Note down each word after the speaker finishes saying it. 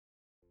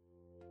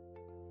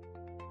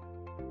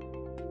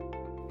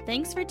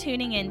Thanks for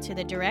tuning in to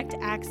the Direct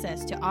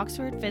Access to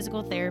Oxford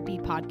Physical Therapy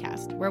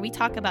podcast, where we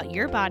talk about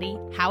your body,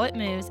 how it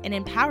moves, and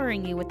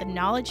empowering you with the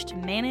knowledge to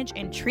manage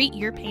and treat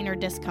your pain or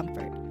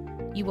discomfort.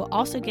 You will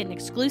also get an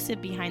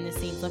exclusive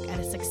behind-the-scenes look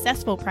at a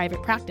successful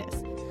private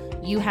practice.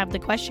 You have the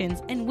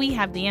questions, and we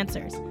have the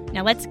answers.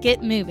 Now let's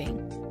get moving.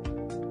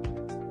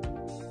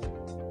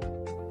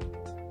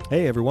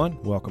 Hey everyone,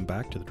 welcome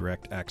back to the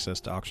Direct Access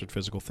to Oxford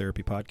Physical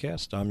Therapy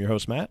podcast. I'm your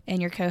host, Matt. And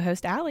your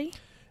co-host, Allie.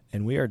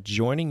 And we are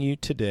joining you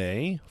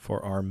today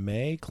for our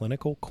May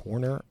Clinical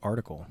Corner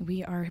article.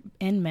 We are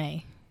in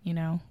May. You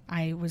know,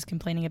 I was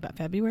complaining about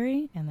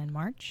February, and then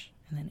March,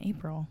 and then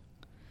April.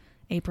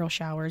 April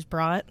showers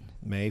brought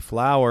May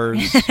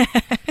flowers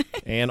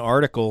and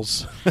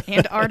articles.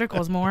 And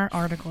articles. More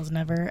articles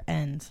never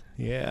end.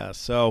 Yeah,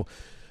 so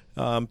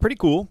pretty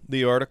cool.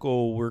 The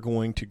article we're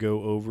going to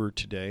go over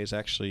today is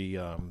actually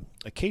a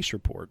case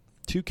report.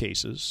 2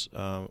 cases,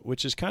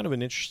 which is kind of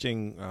an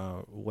interesting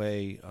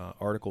way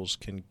articles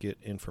can get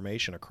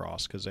information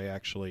across, because they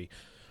actually,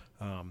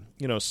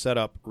 set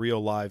up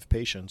real live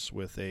patients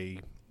with a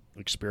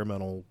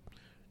experimental,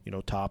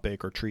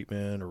 topic or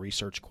treatment or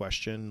research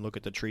question, look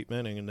at the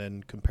treatment, and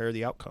then compare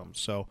the outcomes.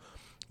 So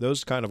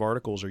those kind of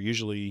articles are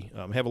usually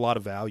have a lot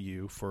of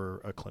value for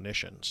a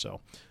clinician.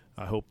 So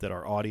I hope that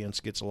our audience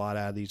gets a lot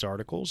out of these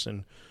articles,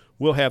 and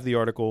we'll have the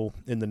article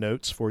in the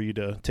notes for you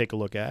to take a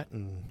look at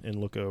and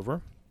look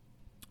over.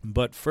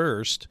 But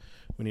first,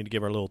 we need to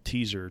give our little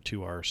teaser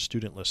to our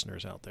student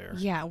listeners out there.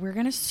 Yeah, we're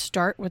going to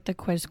start with the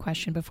quiz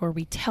question before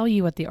we tell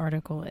you what the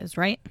article is,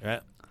 right?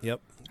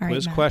 Yep. All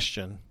Quiz right,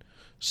 question.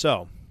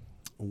 So,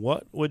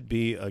 what would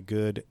be a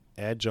good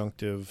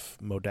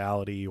adjunctive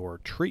modality or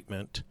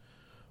treatment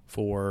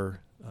for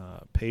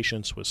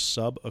patients with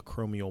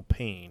subacromial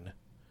pain?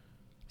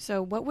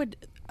 So what would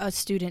a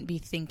student be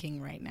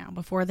thinking right now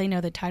before they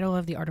know the title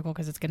of the article,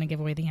 because it's going to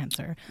give away the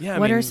answer? Yeah,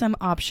 what are some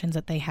options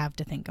that they have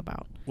to think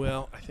about?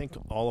 Well, I think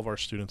all of our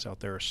students out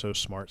there are so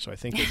smart, so I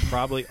think they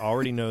probably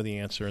already know the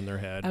answer in their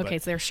head. Okay,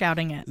 so they're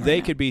shouting it.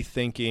 They could be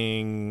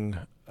thinking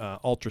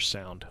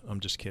ultrasound. I'm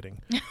just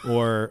kidding.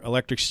 Or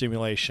electric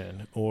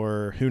stimulation,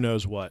 or who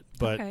knows what.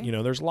 But, Okay.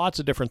 There's lots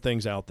of different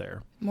things out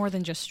there. More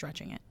than just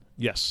stretching it.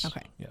 Yes.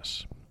 Okay.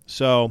 Yes.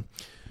 So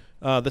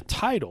the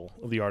title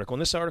of the article,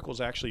 and this article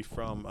is actually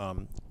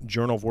from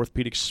Journal of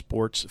Orthopedic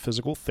Sports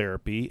Physical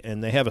Therapy,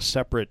 and they have a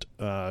separate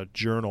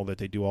journal that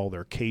they do all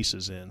their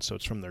cases in, so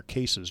it's from their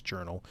cases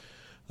journal.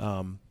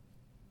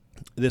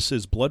 This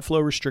is Blood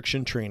Flow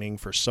Restriction Training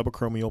for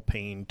Subacromial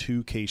Pain,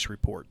 2 case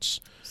reports.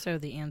 So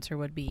the answer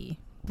would be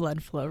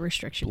blood flow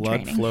restriction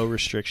Blood training. flow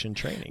restriction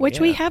training. Which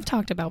we have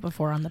talked about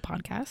before on the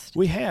podcast.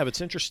 We have. It's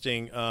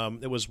interesting.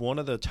 It was one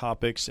of the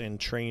topics in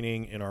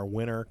training in our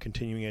winter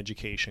continuing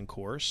education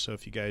course. So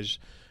if you guys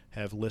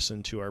have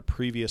listened to our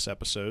previous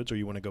episodes, or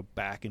you want to go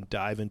back and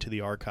dive into the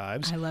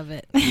archives, I love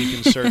it.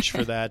 you can search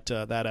for that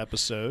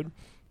episode.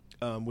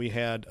 We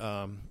had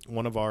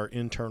one of our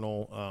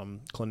internal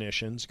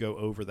clinicians go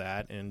over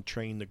that and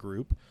train the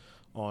group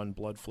on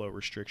blood flow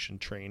restriction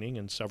training,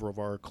 and several of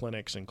our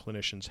clinics and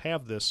clinicians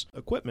have this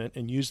equipment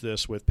and use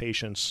this with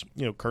patients,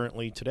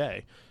 currently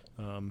today.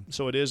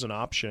 So it is an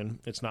option.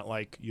 It's not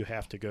like you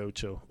have to go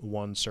to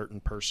one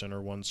certain person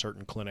or one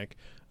certain clinic.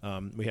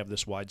 We have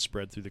this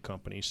widespread through the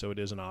company, so it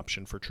is an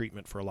option for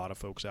treatment for a lot of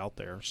folks out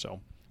there.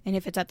 So. And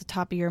if it's at the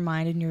top of your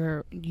mind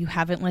and you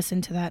haven't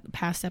listened to that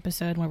past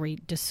episode where we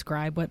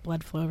describe what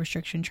blood flow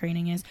restriction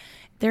training is,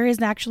 there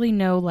is actually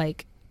no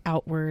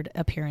outward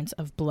appearance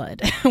of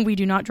blood. We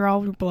do not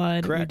draw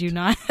blood. Correct. We do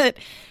not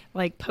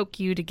poke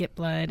you to get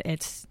blood.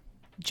 It's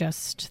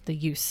just the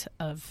use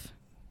of,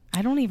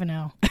 I don't even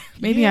know.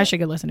 Maybe I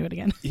should go listen to it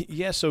again.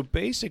 Yeah, so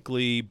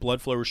basically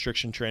blood flow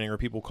restriction training, or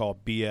people call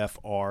it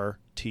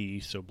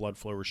BFRT, so blood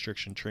flow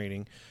restriction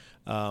training,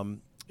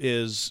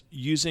 is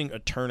using a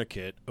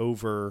tourniquet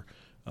over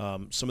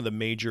some of the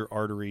major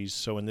arteries.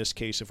 So in this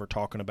case, if we're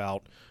talking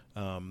about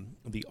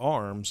the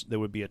arms, there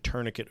would be a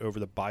tourniquet over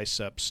the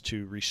biceps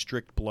to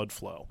restrict blood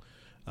flow.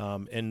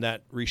 And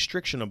that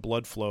restriction of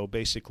blood flow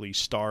basically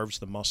starves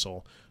the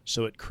muscle,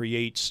 so it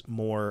creates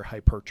more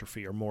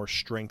hypertrophy or more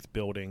strength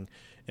building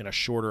in a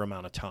shorter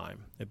amount of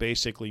time. It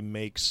basically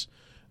makes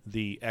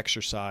the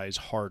exercise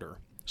harder.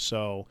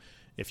 So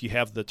if you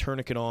have the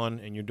tourniquet on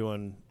and you're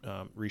doing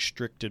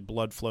restricted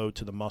blood flow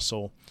to the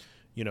muscle,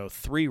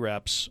 3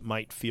 reps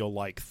might feel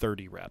like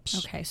 30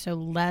 reps. Okay, so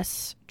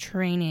less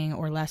training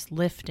or less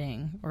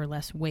lifting or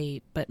less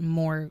weight, but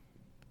more,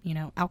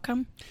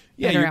 outcome?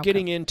 Yeah, you're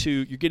getting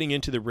into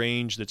the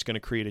range that's going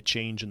to create a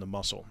change in the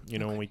muscle.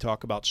 When we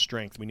talk about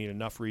strength, we need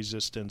enough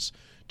resistance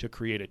to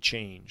create a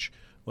change.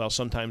 Well,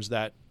 sometimes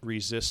that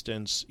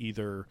resistance,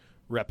 either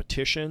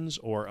repetitions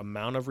or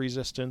amount of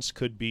resistance,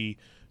 could be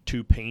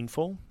too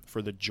painful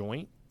for the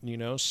joint,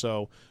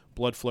 so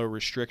blood flow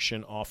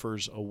restriction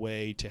offers a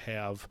way to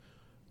have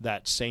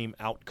that same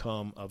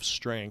outcome of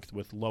strength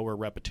with lower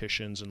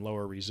repetitions and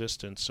lower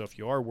resistance. So if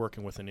you are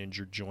working with an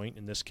injured joint,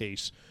 in this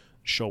case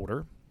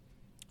shoulder,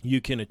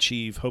 you can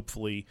achieve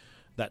hopefully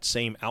that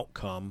same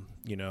outcome,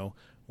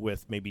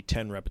 with maybe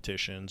 10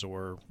 repetitions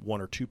or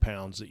 1 or 2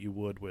 pounds that you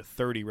would with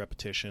 30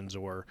 repetitions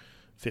or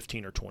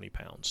 15 or 20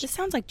 pounds. This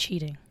sounds like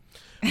cheating.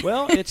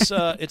 Well, it's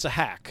a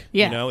hack.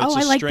 Yeah. You know, it's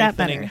I a like that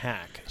strengthening better.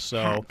 hack.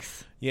 So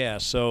Hacks. yeah,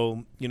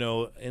 so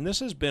and this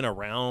has been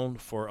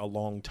around for a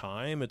long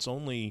time. It's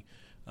only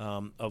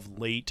of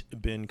late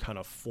been kind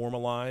of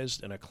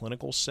formalized in a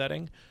clinical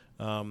setting.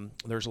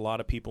 There's a lot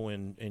of people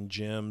in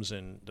gyms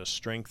and the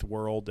strength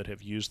world that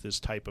have used this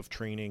type of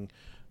training.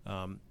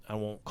 I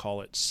won't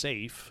call it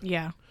safe.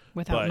 Yeah,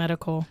 without But-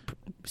 medical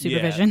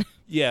supervision.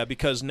 Yeah,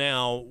 because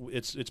now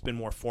it's been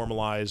more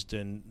formalized,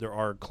 and there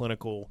are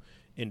clinical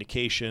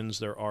indications.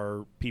 There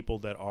are people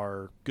that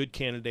are good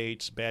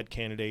candidates, bad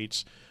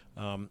candidates.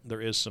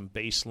 There is some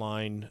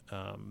baseline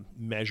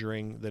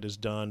measuring that is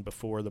done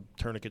before the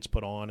tourniquet's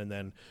put on, and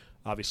then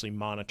obviously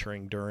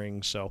monitoring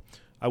during. So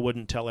I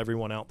wouldn't tell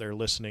everyone out there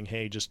listening,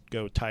 hey, just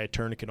go tie a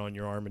tourniquet on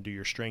your arm and do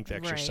your strength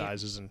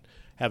exercises and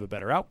have a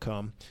better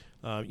outcome.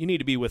 You need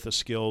to be with a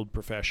skilled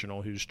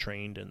professional who's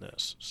trained in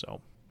this.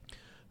 So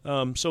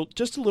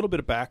just a little bit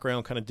of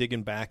background, kind of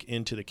digging back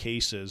into the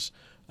cases.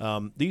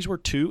 These were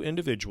 2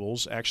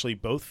 individuals, actually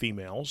both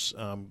females,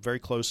 very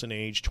close in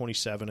age,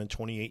 27 and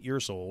 28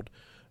 years old.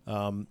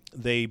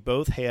 They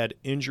both had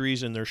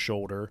injuries in their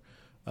shoulder.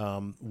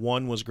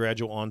 One was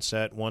gradual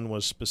onset, one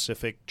was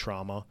specific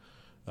trauma.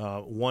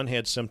 One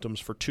had symptoms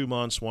for 2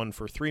 months, one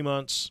for 3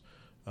 months.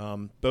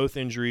 Both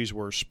injuries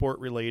were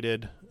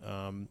sport-related.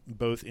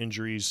 Both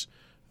injuries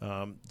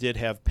did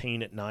have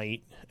pain at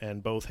night,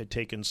 and both had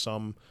taken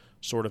some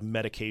sort of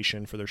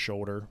medication for their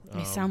shoulder.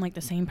 They sound like the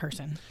same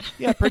person.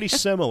 Yeah, pretty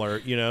similar,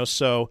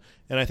 so,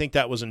 and I think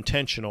that was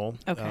intentional.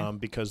 Okay.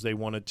 Because they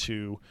wanted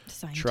to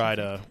Scientific. try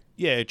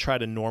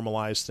to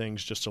normalize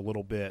things just a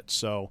little bit.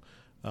 So,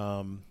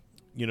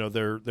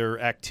 their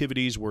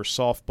activities were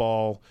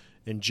softball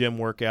and gym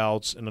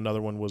workouts, and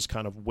another one was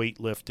kind of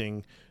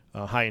weightlifting,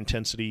 high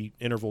intensity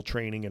interval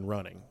training and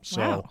running.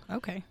 So, Wow.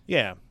 Okay.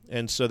 yeah,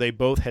 and so they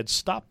both had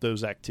stopped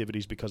those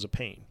activities because of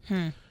pain.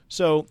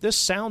 So this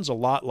sounds a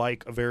lot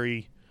like a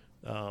very,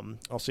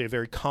 I'll say a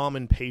very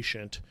common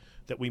patient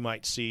that we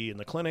might see in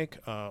the clinic.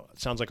 It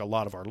sounds like a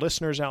lot of our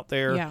listeners out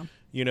there. Yeah.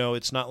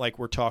 It's not like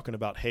we're talking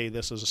about, hey,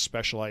 this is a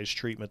specialized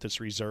treatment that's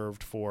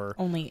reserved for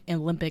Only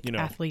Olympic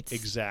athletes.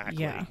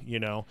 Exactly.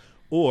 Yeah.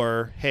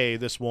 Or, hey,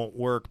 this won't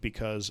work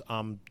because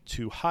I'm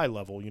too high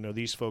level.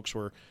 These folks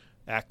were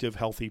active,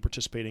 healthy,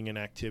 participating in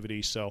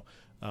activity. So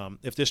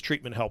if this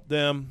treatment helped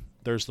them,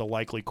 there's the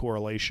likely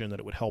correlation that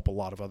it would help a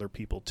lot of other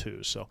people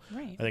too. So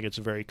Right. I think it's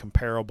a very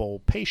comparable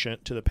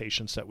patient to the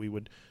patients that we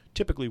would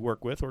typically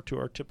work with or to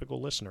our typical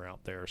listener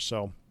out there.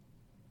 So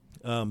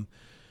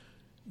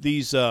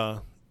these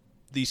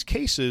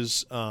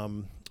cases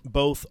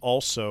both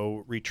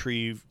also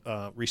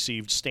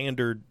received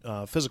standard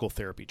physical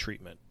therapy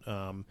treatment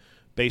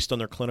based on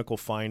their clinical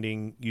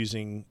finding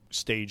using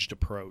staged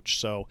approach.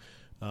 So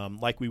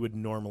like we would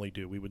normally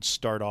do, we would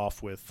start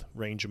off with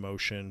range of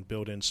motion,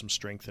 build in some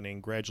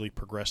strengthening, gradually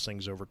progress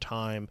things over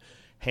time,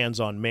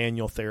 hands-on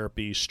manual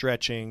therapy,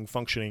 stretching,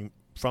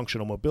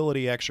 functional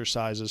mobility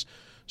exercises.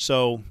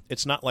 So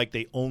it's not like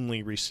they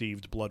only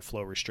received blood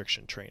flow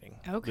restriction training.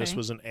 Okay. This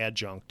was an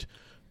adjunct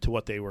to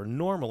what they were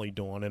normally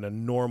doing in a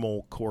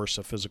normal course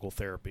of physical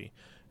therapy.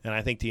 And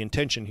I think the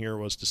intention here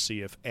was to see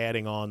if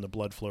adding on the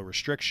blood flow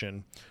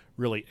restriction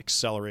really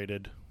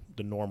accelerated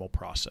the normal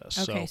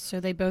process. Okay, so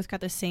they both got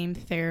the same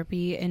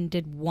therapy, and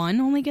did one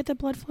only get the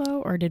blood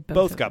flow, or did both?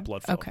 Both of got them?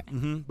 blood flow. Okay.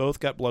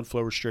 Both got blood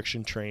flow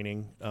restriction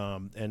training,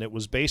 and it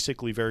was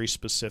basically very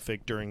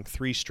specific during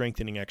 3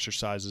 strengthening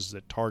exercises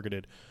that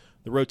targeted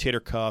the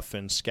rotator cuff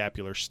and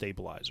scapular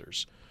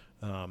stabilizers.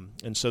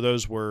 And so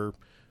those were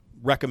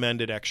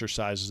recommended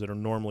exercises that are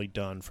normally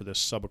done for this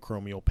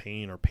subacromial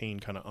pain or pain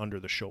kind of under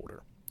the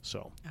shoulder.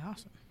 So,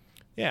 Awesome.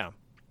 yeah.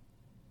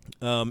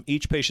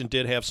 Each patient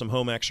did have some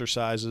home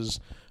exercises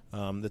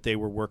that they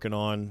were working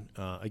on,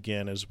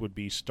 again, as would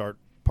be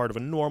part of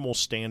a normal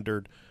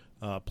standard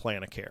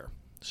plan of care.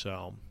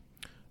 So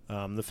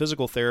the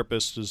physical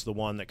therapist is the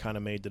one that kind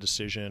of made the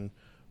decision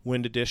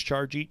when to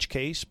discharge each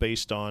case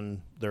based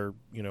on their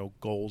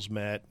goals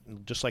met,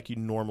 just like you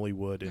normally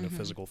would in a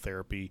physical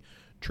therapy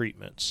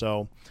treatment.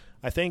 So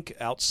I think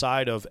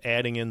outside of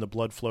adding in the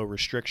blood flow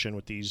restriction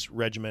with these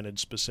regimented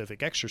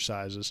specific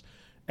exercises,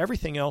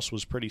 everything else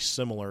was pretty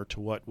similar to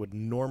what would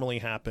normally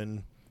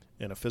happen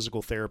in a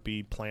physical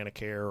therapy plan of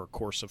care or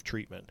course of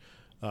treatment,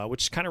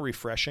 which is kind of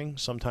refreshing.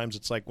 Sometimes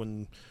it's like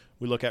when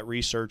we look at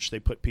research, they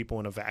put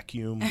people in a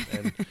vacuum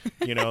and,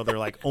 they're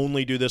like,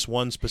 only do this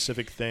one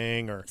specific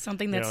thing or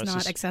Something that's it's not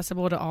just,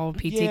 accessible to all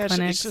PT yeah,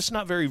 clinics. it's just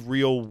not very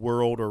real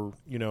world or,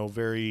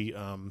 very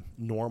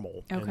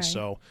normal. Okay. And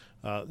so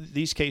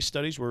these case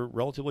studies were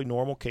relatively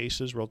normal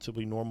cases,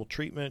 relatively normal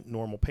treatment,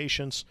 normal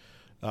patients,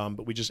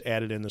 but we just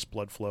added in this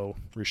blood flow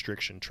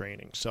restriction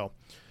training. So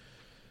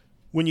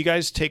when you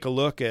guys take a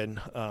look at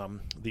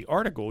the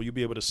article, you'll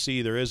be able to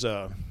see there is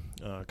a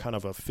kind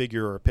of a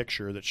figure or a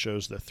picture that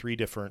shows the 3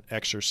 different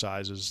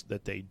exercises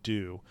that they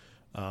do.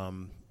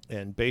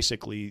 And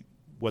basically,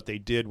 what they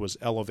did was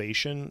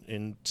elevation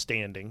in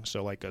standing,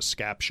 so like a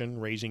scaption,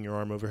 raising your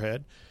arm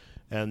overhead.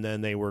 And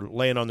then they were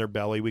laying on their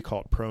belly. We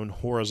call it prone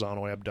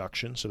horizontal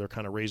abduction, so they're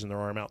kind of raising their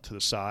arm out to the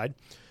side.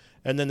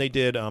 And then they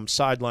did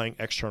side-lying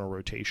external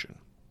rotation.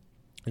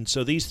 And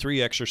so these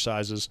 3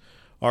 exercises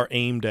are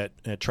aimed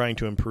at trying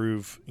to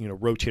improve,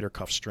 rotator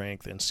cuff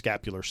strength and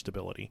scapular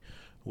stability,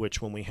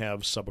 which when we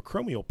have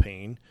subacromial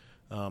pain,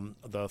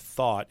 the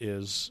thought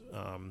is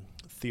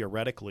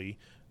theoretically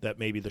that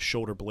maybe the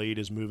shoulder blade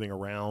is moving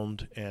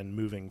around and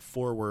moving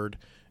forward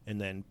and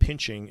then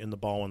pinching in the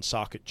ball and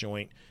socket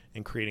joint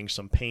and creating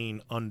some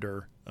pain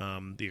under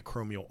the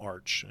acromial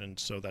arch. And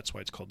so that's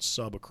why it's called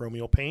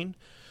subacromial pain.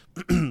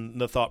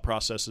 The thought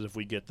process is if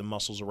we get the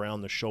muscles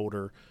around the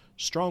shoulder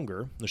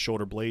stronger, the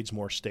shoulder blade's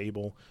more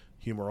stable,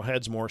 humeral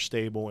head's more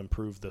stable,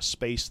 improve the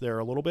space there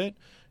a little bit,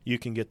 you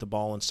can get the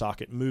ball and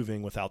socket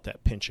moving without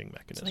that pinching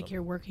mechanism. It's like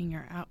you're working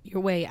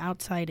your way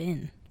outside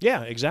in.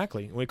 Yeah,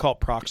 exactly. We call it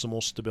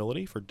proximal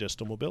stability for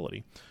distal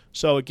mobility.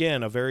 So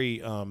again, a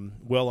very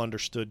well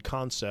understood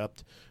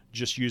concept,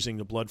 just using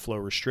the blood flow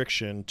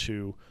restriction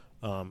to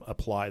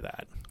apply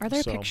that. Are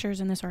there pictures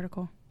in this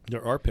article?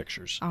 There are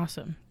pictures.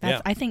 Awesome.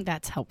 Yeah. I think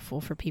that's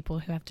helpful for people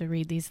who have to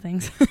read these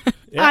things.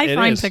 Yeah, I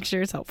find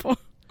pictures helpful.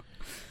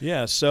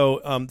 Yeah,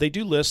 so they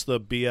do list the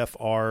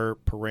BFR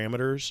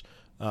parameters,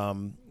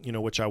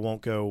 which I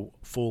won't go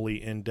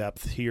fully in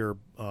depth here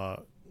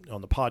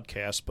on the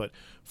podcast, but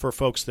for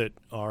folks that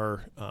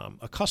are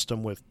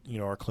accustomed with,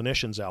 our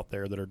clinicians out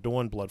there that are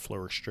doing blood flow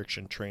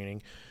restriction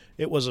training,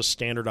 it was a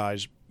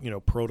standardized,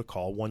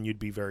 protocol, one you'd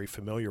be very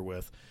familiar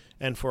with.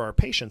 And for our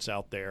patients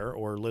out there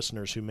or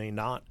listeners who may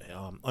not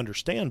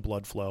understand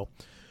blood flow,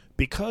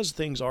 because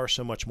things are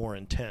so much more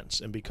intense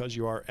and because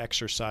you are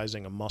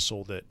exercising a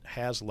muscle that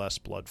has less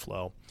blood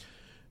flow,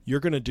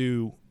 you're going to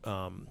do,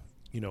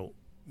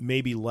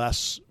 maybe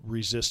less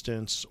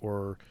resistance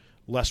or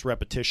less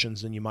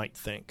repetitions than you might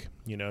think,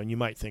 and you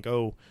might think,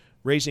 oh,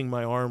 raising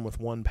my arm with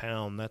 1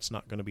 pound, that's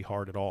not going to be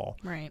hard at all.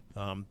 Right.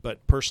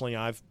 But personally,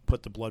 I've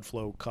put the blood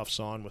flow cuffs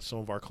on with some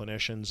of our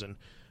clinicians, and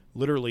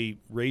literally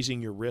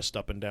raising your wrist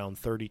up and down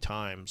 30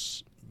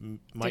 times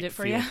might did it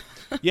for feel,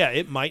 you? Yeah,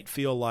 it might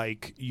feel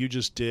like you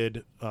just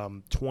did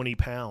 20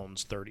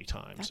 pounds 30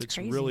 times. That's it's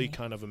crazy. really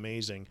kind of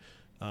amazing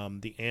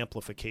the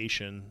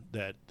amplification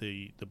that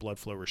the blood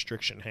flow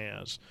restriction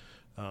has.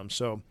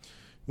 So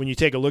when you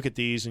take a look at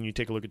these and you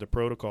take a look at the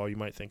protocol, you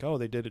might think, oh,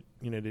 they did it.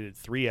 They did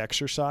 3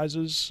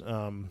 exercises.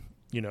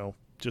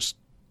 Just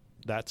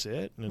that's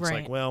it. And it's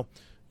right. like, well,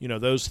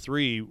 those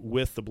 3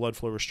 with the blood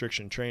flow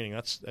restriction training,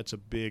 that's a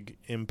big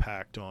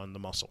impact on the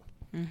muscle.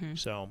 Mm-hmm.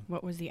 So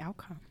what was the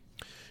outcome?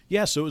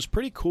 Yeah, so it was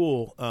pretty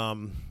cool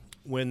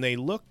when they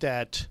looked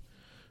at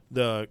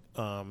the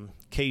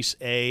case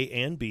A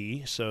and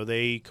B. So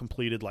they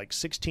completed like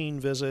 16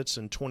 visits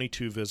and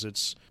 22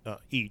 visits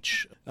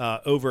each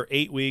over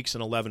 8 weeks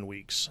and 11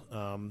 weeks.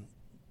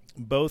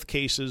 Both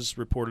cases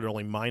reported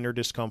only minor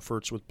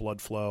discomforts with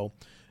blood flow,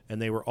 and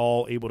they were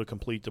all able to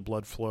complete the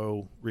blood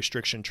flow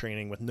restriction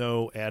training with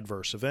no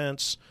adverse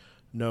events,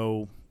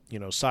 no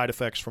side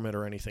effects from it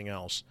or anything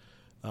else.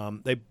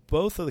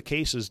 Both of the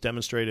cases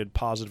demonstrated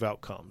positive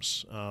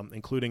outcomes,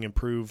 including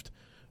improved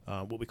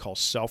what we call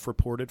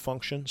self-reported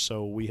function.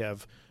 So we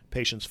have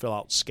patients fill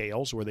out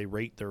scales where they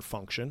rate their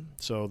function.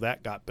 So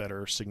that got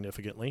better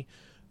significantly.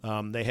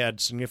 They had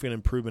significant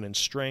improvement in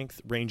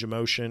strength, range of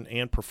motion,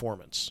 and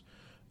performance.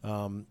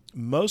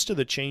 Most of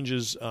the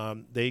changes,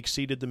 they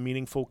exceeded the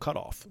meaningful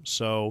cutoff.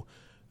 So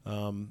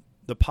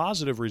the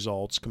positive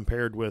results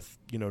compared with,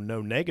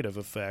 no negative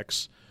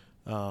effects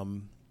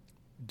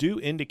do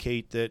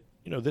indicate that,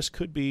 this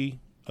could be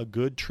a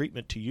good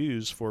treatment to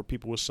use for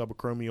people with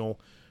subacromial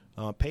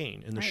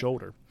pain in the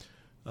shoulder.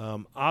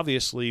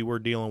 Obviously, we're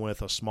dealing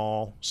with a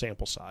small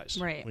sample size.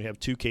 Right. We have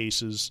 2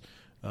 cases.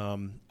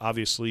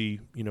 Obviously,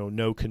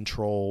 no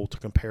control to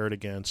compare it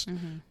against.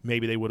 Mm-hmm.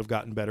 Maybe they would have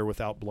gotten better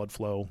without blood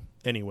flow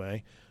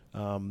anyway.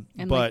 And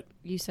but like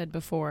you said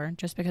before,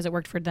 just because it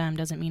worked for them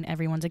doesn't mean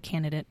everyone's a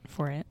candidate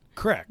for it.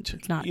 Correct.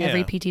 It's not. Yeah.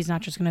 Every PT is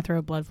not just going to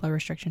throw blood flow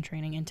restriction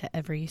training into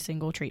every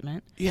single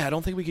treatment. Yeah, I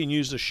don't think we can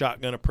use the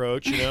shotgun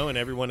approach, and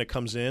everyone that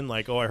comes in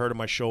like, oh, I hurt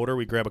my shoulder,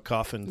 we grab a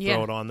cuff and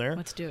throw it on there.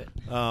 Let's do it.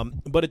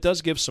 But it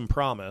does give some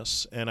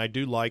promise, and I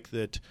do like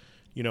that,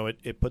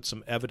 it puts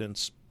some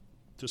evidence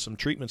to some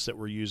treatments that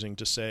we're using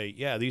to say,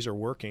 yeah, these are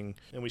working,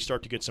 and we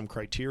start to get some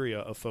criteria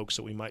of folks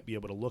that we might be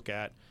able to look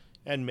at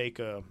and make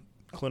a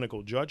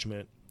clinical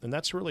judgment, and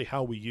that's really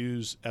how we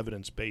use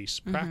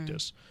evidence-based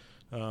practice.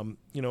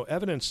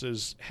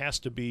 Evidence has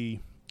to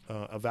be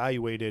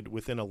evaluated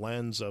within a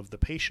lens of the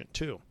patient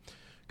too,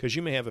 because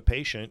you may have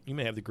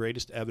the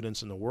greatest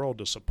evidence in the world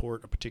to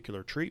support a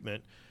particular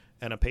treatment,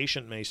 and a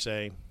patient may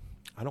say,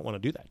 I don't want to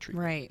do that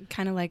treatment. Right.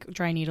 Kind of like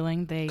dry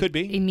needling. They could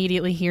be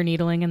immediately hear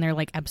needling and they're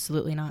like,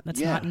 absolutely not. That's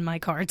not in my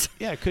cards.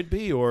 Yeah, it could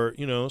be. Or,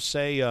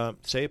 say a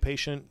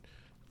patient,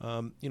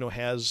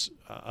 has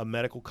a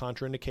medical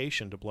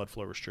contraindication to blood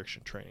flow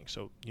restriction training.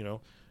 So,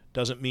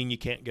 doesn't mean you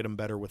can't get them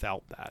better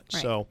without that.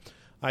 Right. So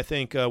I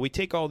think we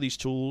take all these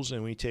tools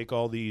and we take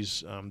all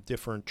these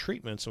different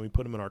treatments and we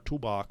put them in our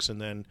toolbox, and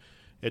then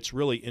it's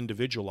really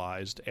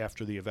individualized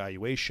after the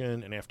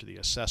evaluation and after the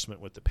assessment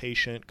with the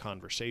patient,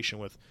 conversation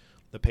with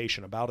the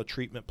patient about a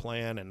treatment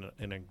plan and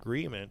an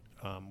agreement.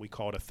 We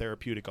call it a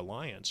therapeutic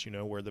alliance,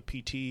 where the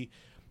PT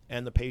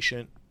and the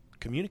patient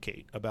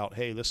communicate about,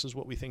 hey, this is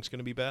what we think is going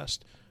to be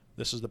best.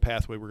 This is the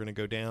pathway we're going to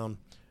go down,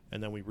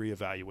 and then we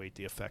reevaluate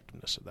the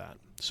effectiveness of that.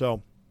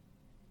 So,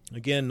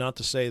 again, not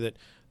to say that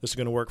this is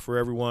going to work for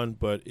everyone,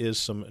 but is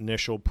some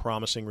initial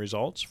promising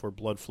results for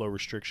blood flow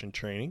restriction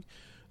training.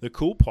 The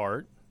cool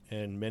part,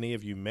 and many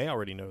of you may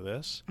already know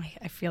this.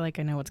 I feel like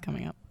I know what's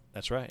coming up.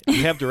 That's right.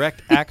 You have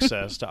direct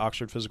access to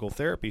Oxford Physical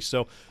Therapy,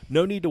 so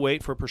no need to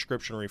wait for a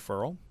prescription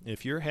referral.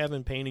 If you're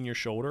having pain in your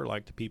shoulder,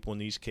 like the people in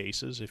these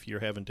cases, if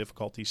you're having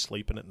difficulty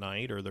sleeping at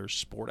night, or there's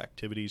sport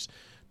activities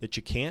that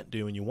you can't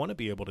do and you want to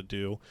be able to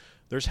do,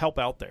 there's help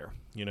out there.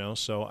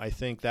 So I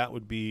think that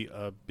would be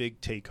a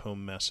big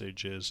take-home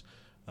message is,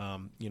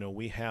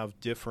 we have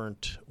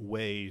different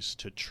ways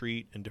to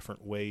treat and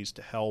different ways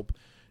to help.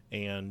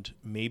 And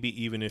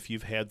maybe even if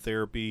you've had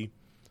therapy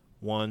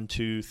 1,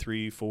 2,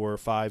 3, 4,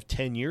 5,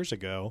 10 years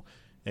ago,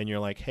 and you're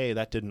like, hey,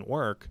 that didn't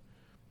work,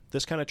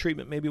 this kind of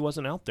treatment maybe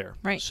wasn't out there.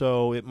 Right.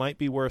 So it might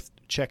be worth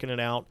checking it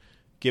out,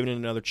 giving it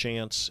another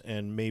chance,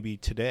 and maybe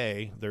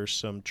today there's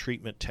some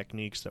treatment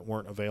techniques that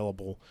weren't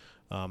available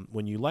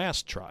when you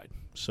last tried.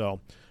 So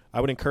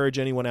I would encourage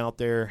anyone out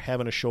there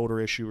having a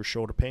shoulder issue or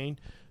shoulder pain,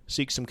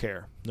 seek some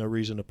care. No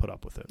reason to put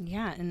up with it.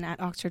 Yeah, and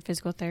at Oxford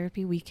Physical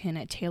Therapy, we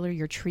can tailor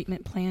your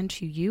treatment plan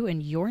to you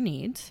and your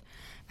needs,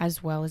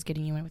 as well as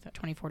getting you in within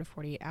 24 to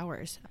 48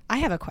 hours. I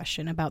have a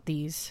question about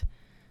these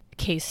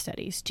case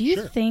studies. Do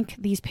you think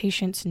these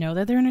patients know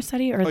that they're in a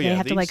study, or they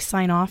have to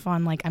sign off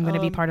on I'm going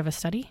to be part of a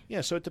study?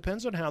 Yeah, so it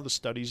depends on how the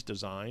study's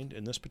designed.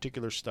 In this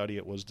particular study,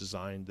 it was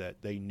designed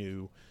that they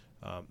knew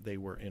they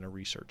were in a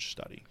research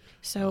study.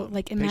 So,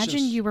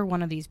 imagine you were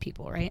one of these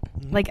people, right?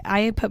 Mm-hmm.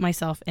 I put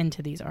myself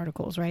into these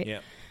articles, right?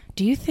 Yeah.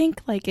 Do you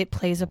think it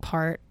plays a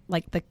part,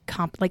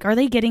 are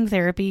they getting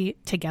therapy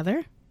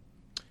together?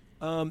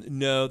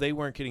 No, they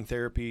weren't getting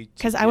therapy.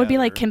 Because I would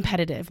be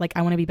competitive.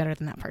 I want to be better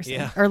than that person.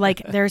 Yeah. Or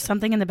there's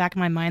something in the back of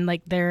my mind,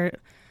 they're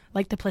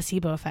the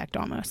placebo effect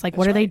almost.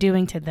 What are they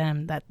doing to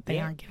them that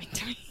they aren't giving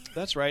to me?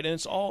 That's right. And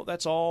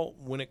that's all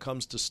when it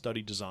comes to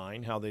study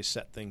design, how they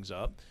set things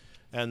up.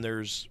 And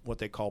there's what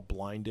they call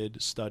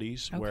blinded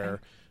studies, where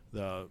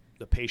the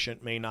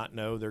patient may not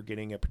know they're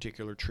getting a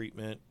particular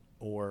treatment,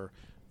 or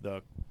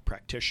the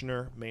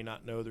practitioner may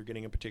not know they're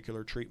getting a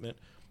particular treatment.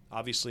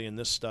 Obviously, in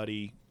this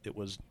study, it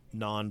was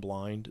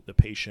non-blind. The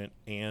patient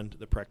and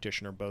the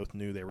practitioner both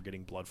knew they were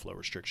getting blood flow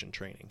restriction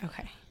training.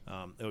 Okay.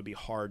 It would be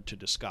hard to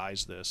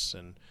disguise this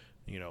and,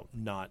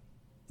 not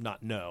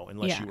know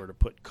unless you were to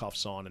put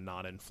cuffs on and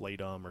not inflate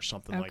them or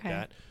something like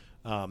that.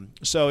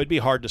 So it'd be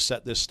hard to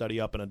set this study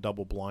up in a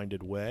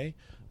double-blinded way.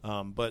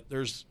 But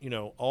there's,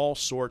 all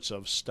sorts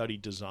of study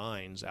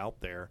designs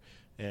out there.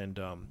 And,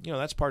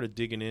 that's part of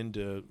digging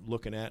into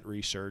looking at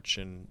research.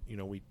 And,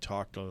 we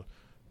talked a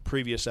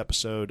previous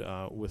episode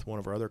with one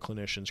of our other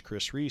clinicians,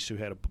 Chris Reese, who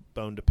had a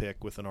bone to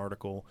pick with an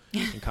article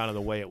and kind of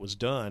the way it was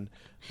done.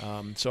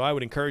 So I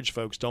would encourage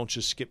folks, don't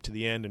just skip to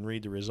the end and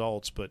read the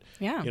results, but,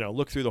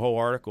 look through the whole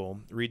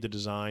article, read the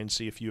design,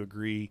 see if you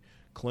agree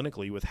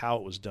clinically with how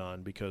it was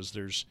done, because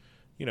there's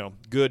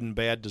good and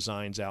bad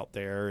designs out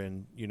there,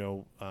 and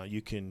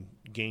you can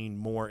gain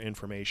more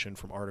information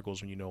from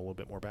articles when you know a little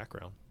bit more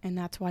background. And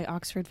that's why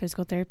Oxford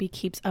Physical Therapy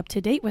keeps up to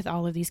date with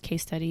all of these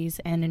case studies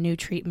and new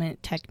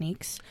treatment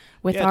techniques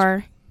with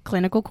our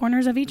clinical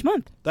corners of each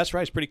month. That's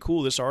right. It's pretty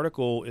cool. This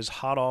article is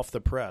hot off the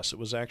press. It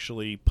was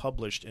actually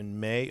published in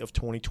May of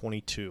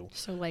 2022.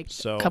 So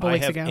a couple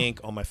weeks ago. I have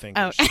ink on my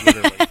fingers,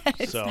 literally.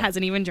 It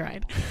hasn't even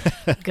dried.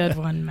 Good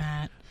one,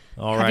 Matt.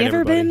 All right, have you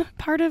ever everybody. Been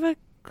part of a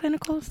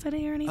clinical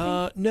study or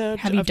anything? No.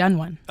 Have you done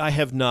one? I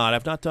have not.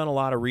 I've not done a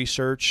lot of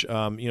research.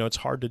 It's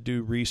hard to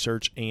do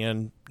research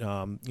and,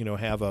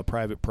 have a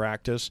private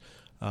practice.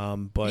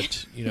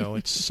 But,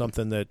 it's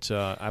something that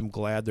I'm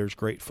glad there's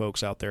great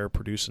folks out there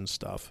producing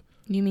stuff.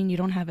 You mean you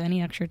don't have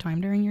any extra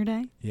time during your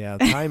day? Yeah,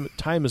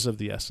 time is of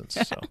the essence.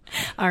 So.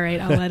 All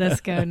right, I'll let us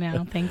go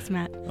now. Thanks,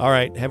 Matt. All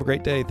right, have a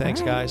great day.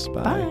 Thanks, guys.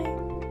 Bye.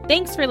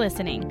 Thanks for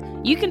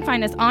listening. You can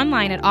find us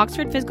online at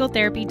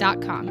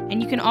oxfordphysicaltherapy.com,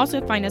 and you can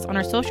also find us on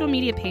our social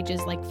media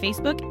pages like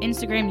Facebook,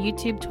 Instagram,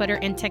 YouTube, Twitter,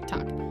 and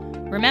TikTok.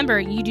 Remember,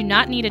 you do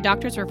not need a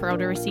doctor's referral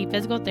to receive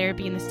physical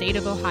therapy in the state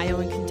of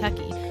Ohio and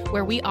Kentucky,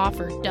 where we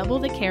offer double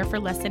the care for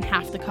less than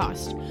half the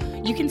cost.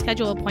 You can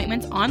schedule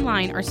appointments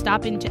online or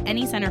stop into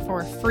any center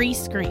for a free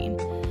screen,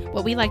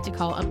 what we like to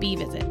call a B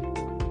visit.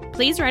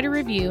 Please write a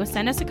review,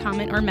 send us a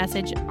comment or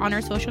message on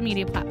our social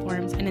media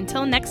platforms, and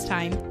until next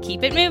time,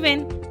 keep it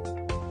moving.